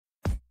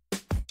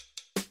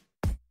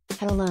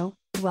Hello,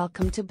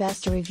 welcome to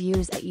Best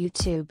Reviews at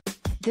YouTube.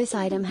 This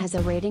item has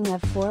a rating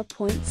of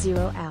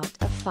 4.0 out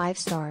of 5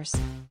 stars.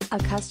 A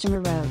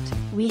customer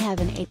wrote, "We have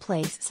an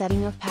A-place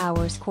setting of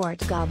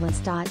Powerscourt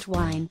goblets.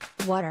 Wine,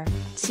 water,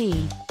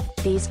 tea.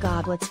 These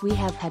goblets we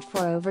have had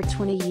for over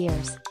 20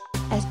 years.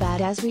 As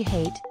bad as we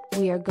hate,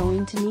 we are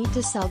going to need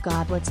to sell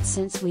goblets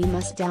since we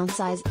must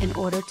downsize in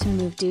order to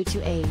move due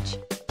to age.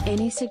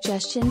 Any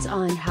suggestions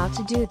on how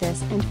to do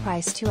this and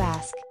price to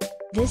ask?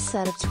 This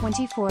set of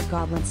 24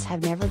 goblets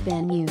have never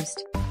been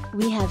used.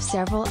 We have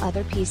several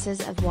other pieces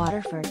of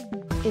Waterford.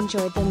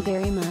 Enjoyed them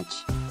very much.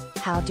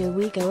 How do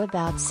we go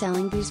about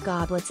selling these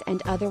goblets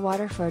and other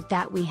Waterford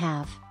that we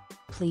have?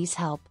 Please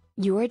help,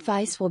 your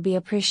advice will be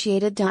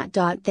appreciated.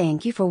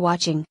 Thank you for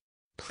watching.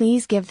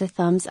 Please give the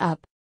thumbs up.